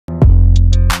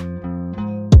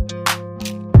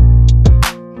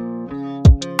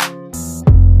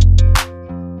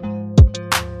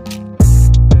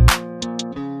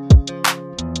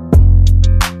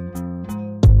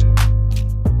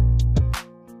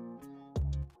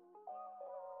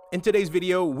In today's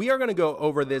video, we are going to go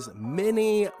over this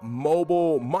mini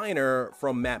mobile miner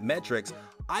from MapMetrics.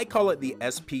 I call it the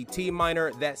SPT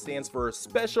Miner. That stands for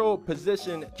Special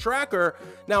Position Tracker.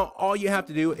 Now, all you have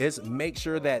to do is make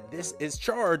sure that this is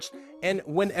charged, and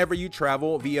whenever you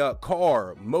travel via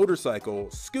car,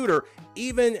 motorcycle, scooter,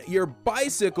 even your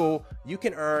bicycle, you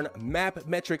can earn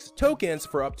MapMetrics tokens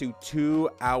for up to 2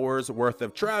 hours worth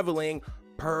of traveling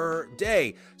per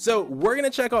day. So we're going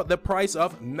to check out the price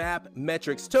of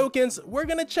MapMetrics tokens. We're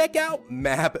going to check out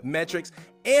MapMetrics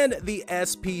and the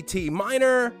SPT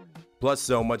Miner, plus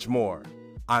so much more.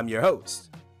 I'm your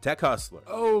host, Tech Hustler.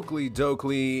 Okley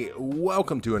Dokley,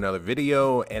 welcome to another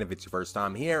video. And if it's your first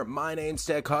time here, my name's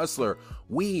Tech Hustler.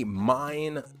 We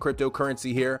mine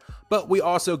cryptocurrency here, but we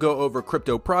also go over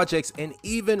crypto projects and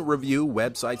even review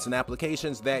websites and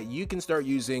applications that you can start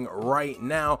using right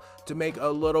now to make a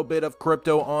little bit of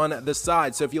crypto on the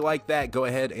side. So if you like that, go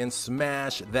ahead and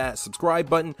smash that subscribe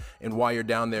button. And while you're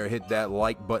down there, hit that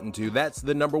like button too. That's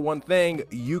the #1 thing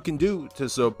you can do to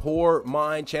support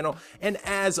my channel. And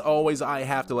as always, I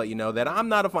have to let you know that I'm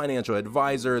not a financial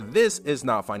advisor. This is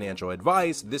not financial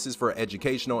advice. This is for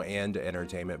educational and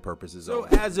entertainment purposes. So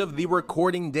as of the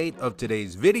recording date of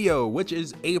today's video, which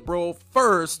is April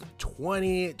 1st,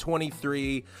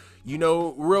 2023, you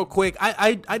know, real quick,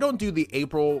 I don't do the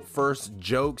April 1st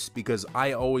jokes because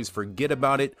I always forget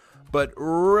about it. But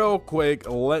real quick,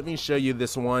 let me show you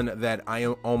this one that I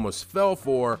almost fell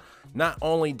for. Not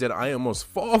only did I almost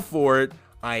fall for it,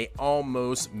 I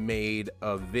almost made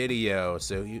a video.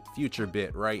 So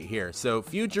FutureBit right here. So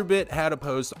FutureBit had a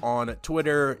post on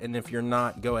Twitter, and if you're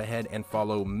not, go ahead and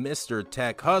follow Mr.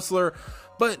 Tech Hustler.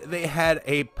 But they had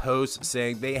a post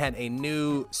saying they had a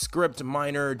new script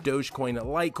miner, Dogecoin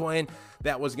Litecoin,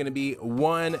 that was going to be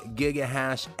 1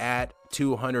 gigahash at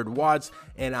 200 watts.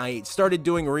 And I started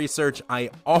doing research. I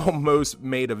almost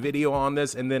made a video on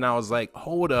this, and then I was like,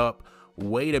 hold up,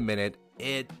 wait a minute.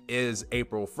 It is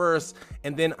April 1st.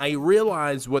 And then I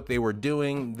realized what they were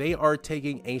doing. They are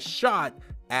taking a shot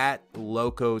at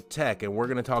Locotech, and we're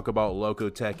going to talk about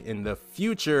Locotech in the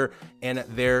future and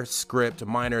their script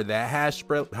miner, that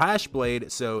Hashblade.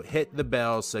 So hit the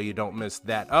bell so you don't miss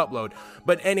that upload.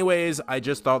 But anyways, I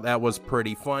just thought that was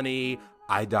pretty funny.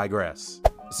 I digress.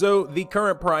 So the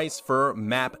current price for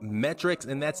MapMetrics,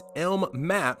 and that's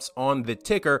mmaps on the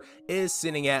ticker, is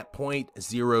sitting at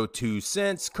 0.02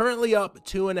 cents, currently up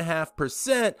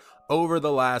 2.5% over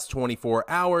the last 24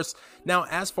 hours. Now,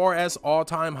 as far as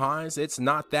all-time highs, it's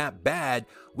not that bad.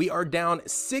 We are down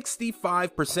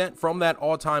 65% from that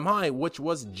all-time high, which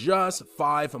was just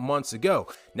 5 months ago.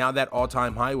 Now, that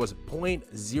all-time high was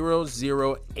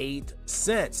 0.008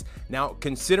 cents. Now,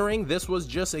 considering this was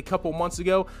just a couple months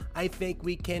ago, I think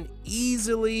we can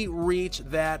easily reach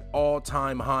that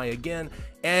all-time high again.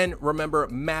 And remember,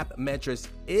 MapMetrics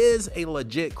is a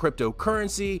legit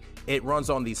cryptocurrency. It runs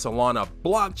on the Solana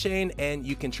blockchain, and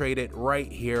you can trade it right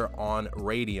here on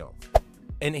Radium.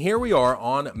 And here we are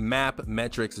on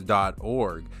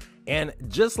mapmetrics.org. And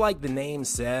just like the name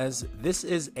says, this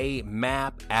is a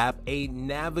map app, a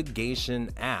navigation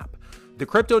app. The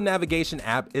crypto navigation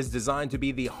app is designed to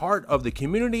be the heart of the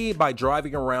community. By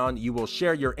driving around, you will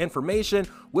share your information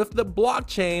with the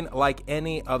blockchain like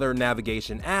any other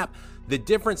navigation app. The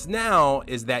difference now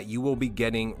is that you will be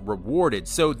getting rewarded.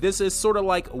 So this is sort of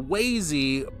like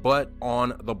Waze, but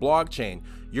on the blockchain.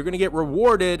 You're going to get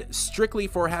rewarded strictly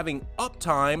for having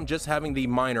uptime, just having the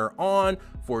miner on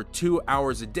for 2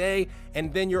 hours a day.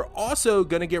 And then you're also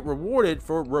going to get rewarded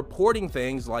for reporting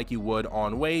things like you would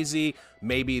on Waze.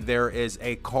 Maybe there is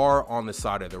a car on the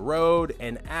side of the road,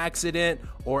 an accident,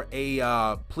 or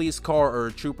a police car or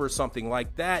a trooper, something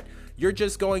like that. You're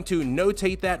just going to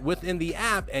notate that within the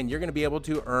app, and you're going to be able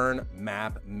to earn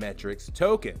MapMetrics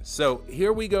tokens. So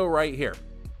here we go right here.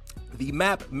 The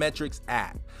MapMetrics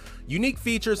app. Unique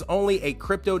features only a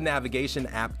crypto navigation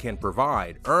app can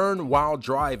provide. Earn while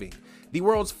driving. The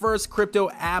world's first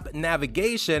crypto app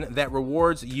navigation that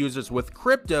rewards users with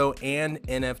crypto and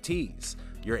NFTs.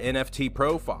 Your NFT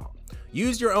profile.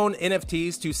 Use your own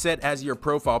NFTs to set as your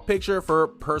profile picture for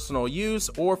personal use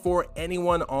or for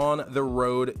anyone on the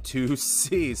road to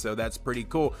see. So that's pretty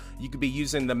cool. You could be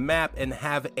using the map and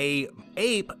have a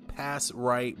ape pass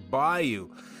right by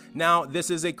you. Now, this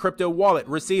is a crypto wallet.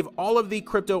 Receive all of the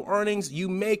crypto earnings you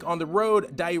make on the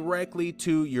road directly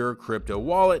to your crypto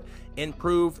wallet.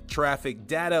 Improve traffic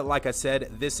data. Like I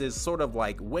said, this is sort of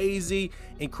like Waze.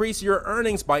 Increase your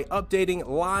earnings by updating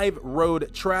live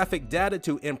road traffic data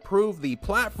to improve the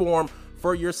platform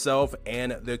for yourself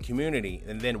and the community.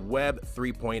 And then Web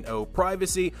 3.0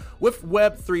 privacy. With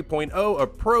Web 3.0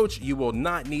 approach, you will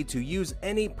not need to use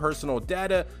any personal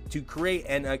data to create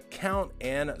an account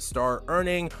and start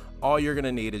earning. All you're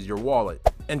gonna need is your wallet.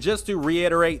 And just to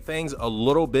reiterate things a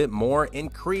little bit more,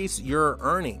 increase your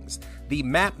earnings. The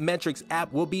MapMetrics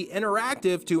app will be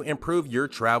interactive to improve your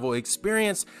travel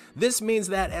experience. This means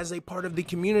that as a part of the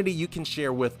community, you can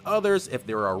share with others if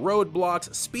there are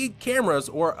roadblocks, speed cameras,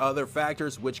 or other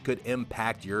factors which could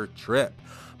impact your trip.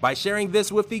 By sharing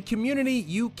this with the community,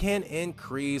 you can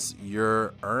increase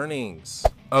your earnings.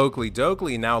 Okley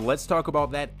Dokley. Now let's talk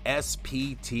about that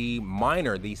SPT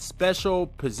Miner, the special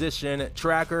position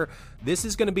tracker. This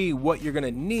is going to be what you're going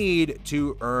to need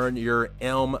to earn your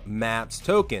mmaps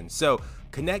token. So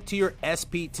connect to your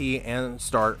SPT and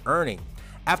start earning.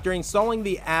 After installing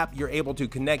the app, you're able to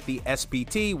connect the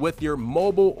SPT with your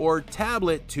mobile or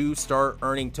tablet to start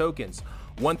earning tokens.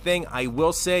 One thing I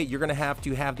will say, you're going to have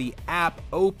the app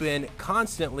open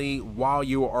constantly while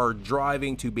you are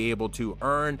driving to be able to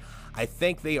earn. I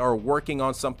think they are working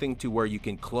on something to where you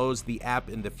can close the app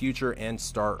in the future and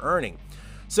start earning.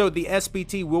 So the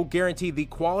SPT will guarantee the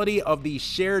quality of the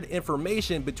shared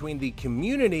information between the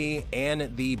community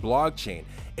and the blockchain.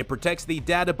 It protects the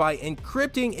data by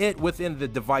encrypting it within the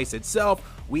device itself.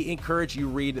 We encourage you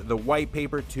read the white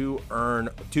paper to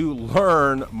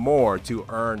learn more,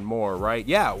 right?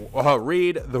 Yeah,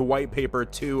 read the white paper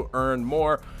to earn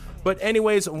more. But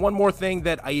anyways, one more thing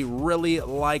that I really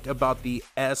like about the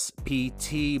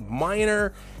SPT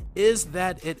Miner is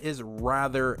that it is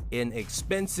rather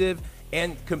inexpensive,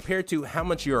 and compared to how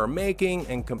much you are making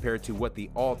and compared to what the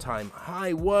all-time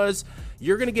high was,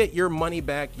 you're gonna get your money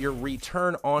back, your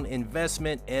return on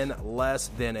investment in less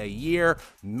than a year,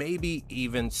 maybe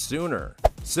even sooner.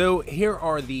 So here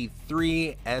are the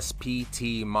 3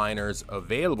 SPT miners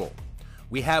available.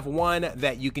 We have one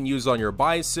that you can use on your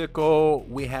bicycle.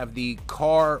 We have the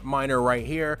car miner right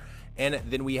here. And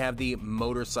then we have the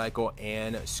motorcycle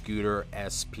and scooter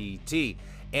SPT.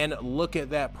 And look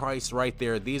at that price right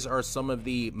there. These are some of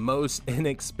the most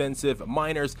inexpensive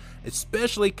miners,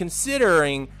 especially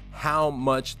considering how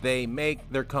much they make.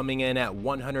 They're coming in at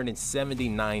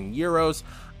 179 euros.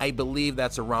 I believe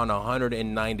that's around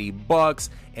 190 bucks.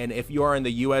 And if you are in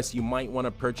the US, you might want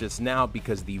to purchase now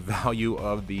because the value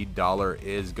of the dollar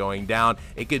is going down.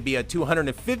 It could be at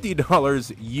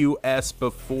 $250 US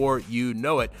before you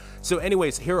know it. So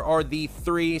anyways, here are the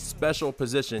 3 special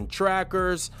position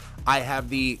trackers. I have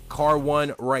the car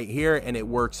one right here and it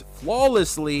works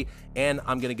flawlessly. And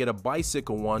I'm gonna get a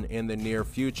bicycle one in the near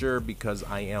future because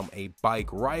I am a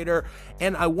bike rider.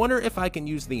 And I wonder if I can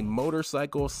use the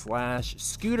motorcycle /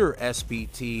 scooter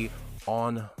SPT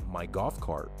on my golf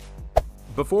cart.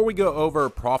 Before we go over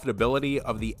profitability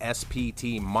of the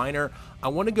SPT Miner, I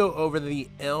want to go over the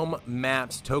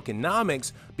mmaps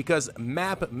tokenomics because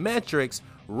MapMetrics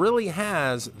really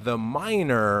has the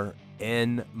miner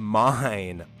in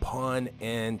mind, pun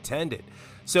intended.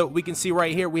 So we can see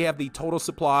right here, we have the total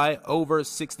supply over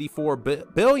 64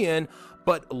 billion,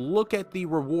 but look at the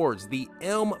rewards. The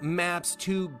mmaps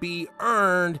to be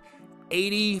earned,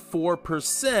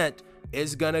 84%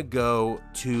 is gonna go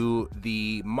to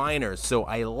the miners. So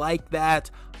I like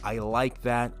that a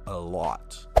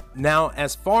lot. Now,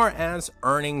 as far as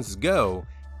earnings go,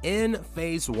 in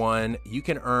phase 1, you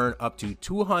can earn up to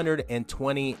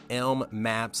 220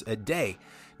 mmaps a day.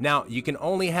 Now, you can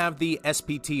only have the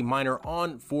SPT Miner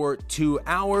on for 2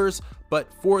 hours, but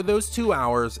for those 2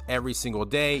 hours every single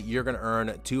day, you're gonna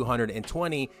earn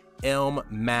 220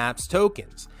 mmaps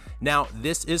tokens. Now,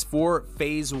 this is for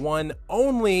phase 1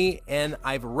 only, and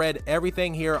I've read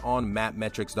everything here on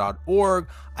mapmetrics.org.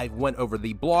 I went over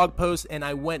the blog post and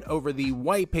I went over the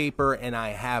white paper, and I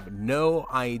have no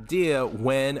idea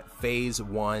when phase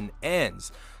 1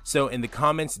 ends. So in the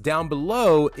comments down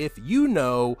below, if you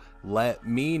know, let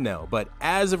me know. But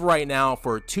as of right now,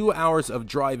 for 2 hours of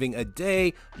driving a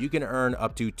day, you can earn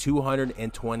up to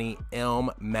 220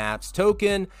 mmaps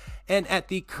token. And at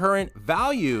the current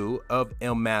value of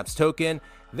mmaps token,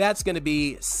 that's going to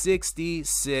be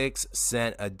 66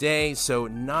 cents a day. So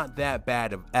not that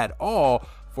bad at all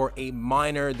for a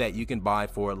miner that you can buy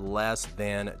for less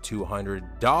than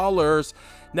 $200.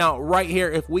 Now, right here,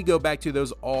 if we go back to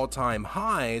those all-time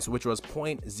highs, which was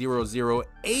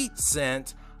 0.008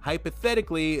 cent,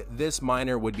 hypothetically, this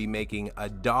miner would be making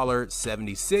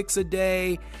 $1.76 a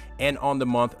day, and on the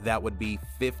month, that would be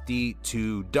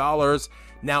 $52.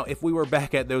 Now, if we were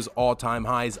back at those all-time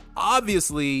highs,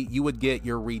 obviously, you would get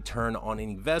your return on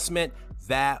investment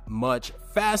that much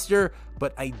faster,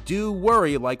 but I do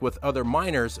worry, like with other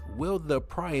miners, will the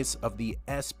price of the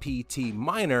SPT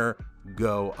Miner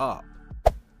go up?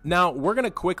 Now, we're going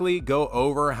to quickly go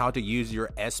over how to use your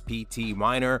SPT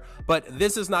miner, but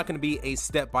this is not going to be a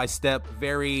step-by-step,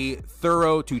 very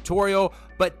thorough tutorial.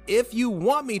 But if you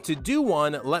want me to do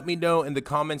one, let me know in the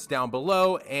comments down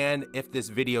below. And if this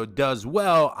video does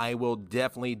well, I will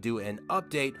definitely do an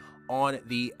update on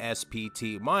the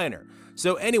SPT miner.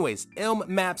 So anyways,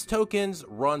 mmaps tokens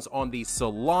runs on the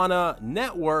Solana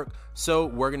network. So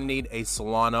we're going to need a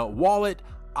Solana wallet.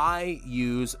 I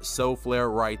use Solflare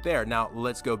right there. Now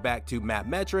let's go back to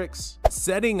MapMetrics.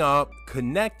 Setting up,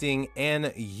 connecting,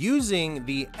 and using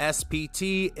the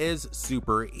SPT is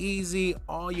super easy.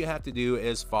 All you have to do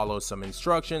is follow some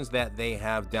instructions that they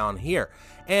have down here.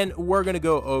 And we're gonna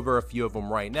go over a few of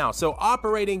them right now. So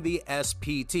operating the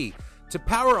SPT. To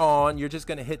power on, you're just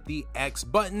gonna hit the X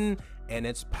button and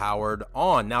it's powered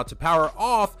on. Now to power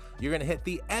off, you're gonna hit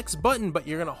the X button, but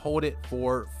you're gonna hold it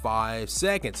for 5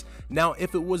 seconds. Now,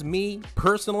 if it was me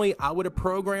personally, I would have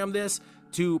programmed this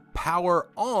to power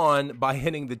on by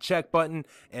hitting the check button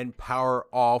and power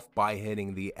off by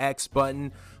hitting the X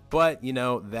button. But you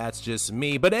know, that's just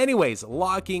me. But anyways,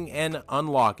 locking and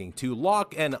unlocking. To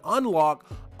lock and unlock,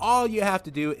 all you have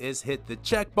to do is hit the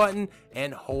check button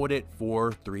and hold it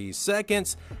for 3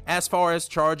 seconds. As far as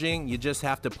charging, you just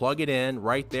have to plug it in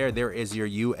right there. There is your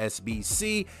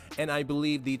USB-C, and I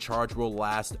believe the charge will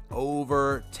last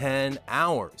over 10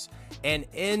 hours. And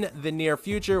in the near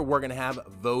future, we're gonna have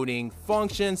voting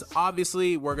functions.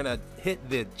 Obviously, we're gonna hit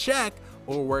the check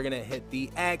or we're gonna hit the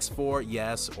X for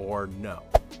yes or no.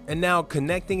 And now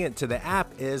connecting it to the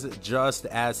app is just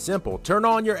as simple. Turn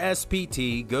on your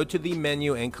SPT, go to the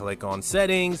menu and click on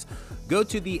settings, go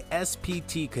to the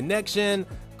SPT connection,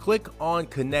 click on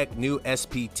connect new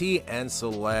SPT and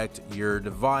select your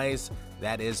device.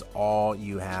 That is all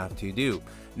you have to do.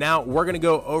 Now we're gonna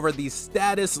go over the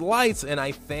status lights and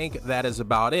I think that is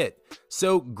about it.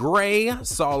 So gray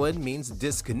solid means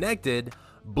disconnected,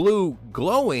 blue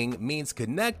glowing means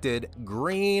connected,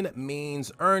 green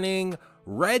means earning,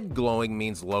 red glowing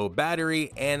means low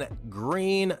battery, and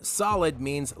green solid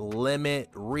means limit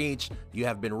reach. You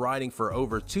have been riding for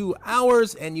over 2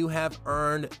 hours and you have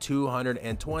earned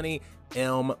 220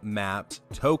 mmaps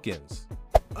tokens.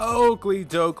 Okley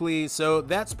Dokley. So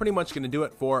that's pretty much going to do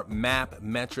it for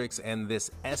MapMetrics and this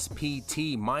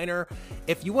SPT miner.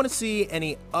 If you want to see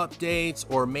any updates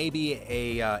or maybe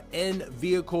a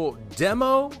in-vehicle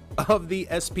demo of the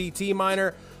SPT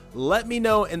miner, let me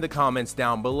know in the comments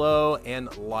down below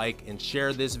and like and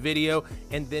share this video,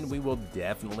 and then we will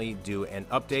definitely do an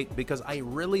update because I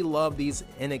really love these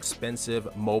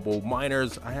inexpensive mobile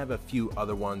miners. I have a few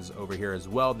other ones over here as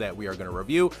well that we are going to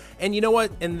review. And you know what,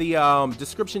 in the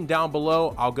description down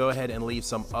below, I'll go ahead and leave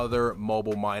some other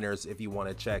mobile miners if you want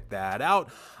to check that out.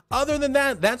 Other than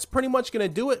that, that's pretty much going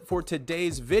to do it for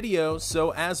today's video.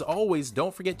 So as always,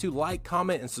 don't forget to like,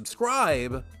 comment, and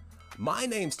subscribe. My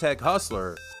name's Tech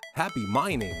Hustler. Happy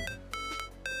mining.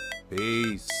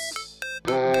 Peace.